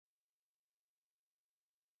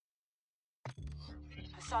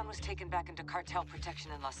Hassan was taken back into cartel protection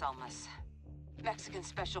in Las Almas. Mexican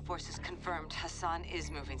Special Forces confirmed Hassan is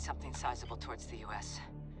moving something sizable towards the US.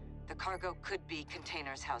 The cargo could be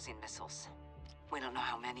containers housing missiles. We don't know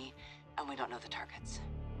how many, and we don't know the targets.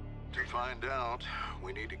 To find out,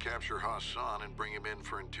 we need to capture Hassan and bring him in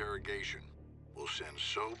for interrogation. We'll send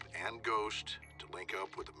Soap and Ghost to link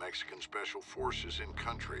up with the Mexican Special Forces in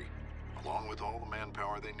country, along with all the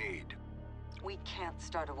manpower they need. We can't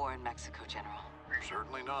start a war in Mexico, General.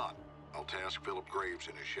 Certainly not. I'll task Philip Graves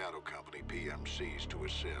and his shadow company, PMCs, to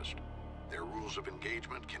assist. Their rules of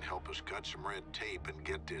engagement can help us cut some red tape and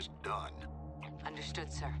get this done.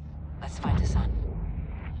 Understood, sir. Let's find Hassan.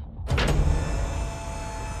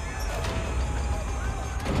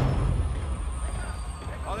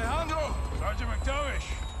 Alejandro! Sergeant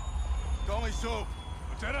McTavish! Call me Soap.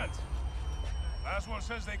 Lieutenant! Last one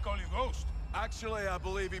says they call you Ghost. Actually, I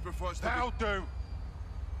believe he prefers to That'll do!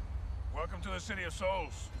 Welcome to the City of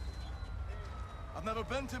Souls. I've never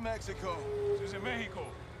been to Mexico. This is in Mexico.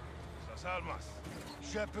 Las Almas.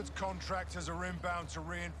 Shepard's contractors are inbound to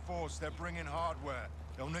reinforce. They're bringing hardware.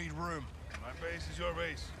 They'll need room. My base is your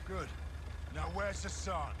base. Good. Now where's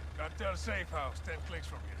Hassan? Cartel safe house, 10 clicks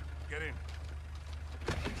from here. Get in.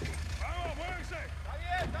 Vamos, muévense!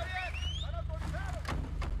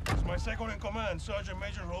 This is my second in command, Sergeant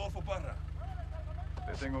Major Rodolfo Parra.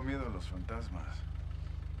 Le tengo miedo a los fantasmas.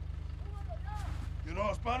 You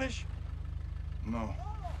know Spanish? No.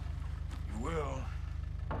 You will.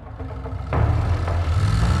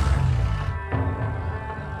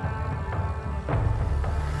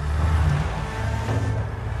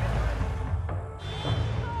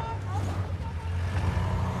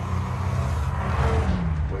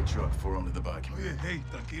 White truck, 4 under the back. Oye, hey,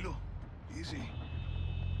 tranquilo. Easy.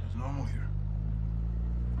 It's normal here.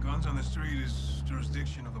 Guns on the street is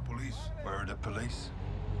jurisdiction of the police. Where are the police?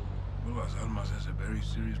 Well, Las Almas has a very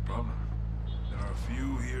serious problem. There are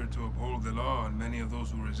few here to uphold the law, and many of those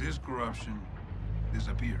who resist corruption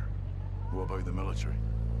disappear. What about the military?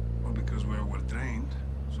 Well, because we're well trained,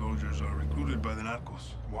 soldiers are recruited by the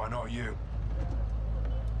narcos. Why not you?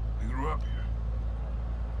 We grew up here.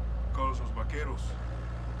 Call us los vaqueros,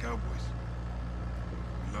 the cowboys.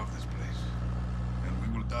 We love this place, and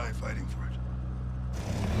we will die fighting for it.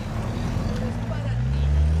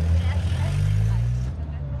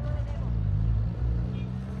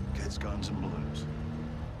 Kids, guns, and balloons.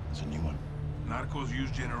 There's a new one. Narcos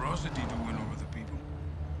use generosity to win over the people.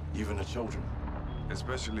 Even the children.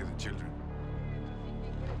 Especially the children.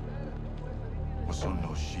 What's on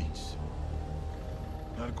those sheets?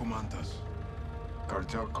 Narcomantas.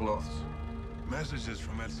 Cartel cloths. Messages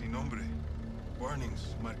from El Sin Nombre.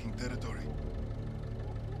 Warnings marking territory.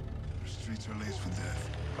 Our streets are laced with death.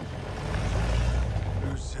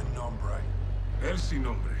 Who's Sin Nombre? El Sin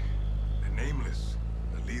Nombre. The nameless.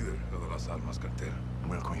 The leader of the Las Almas cartel.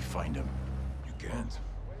 Where can we find him? You can't.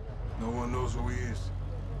 No one knows who he is.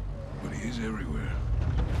 But he is everywhere.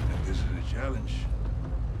 And this is a challenge.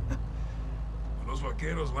 Los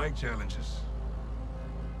vaqueros like challenges.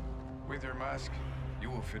 With your mask, you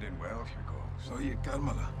will fit in well, Hugo. Oye,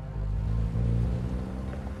 cálmala.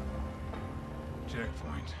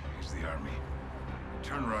 Checkpoint is the army.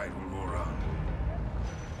 Turn right, we'll go around.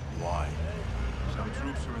 Why? Some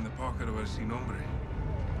troops are in the pocket of El Sin Nombre.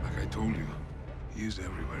 Like I told you, he is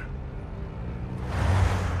everywhere.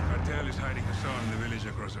 Cartel is hiding Hassan in the village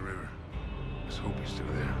across the river. Let's hope he's still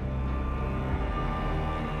there.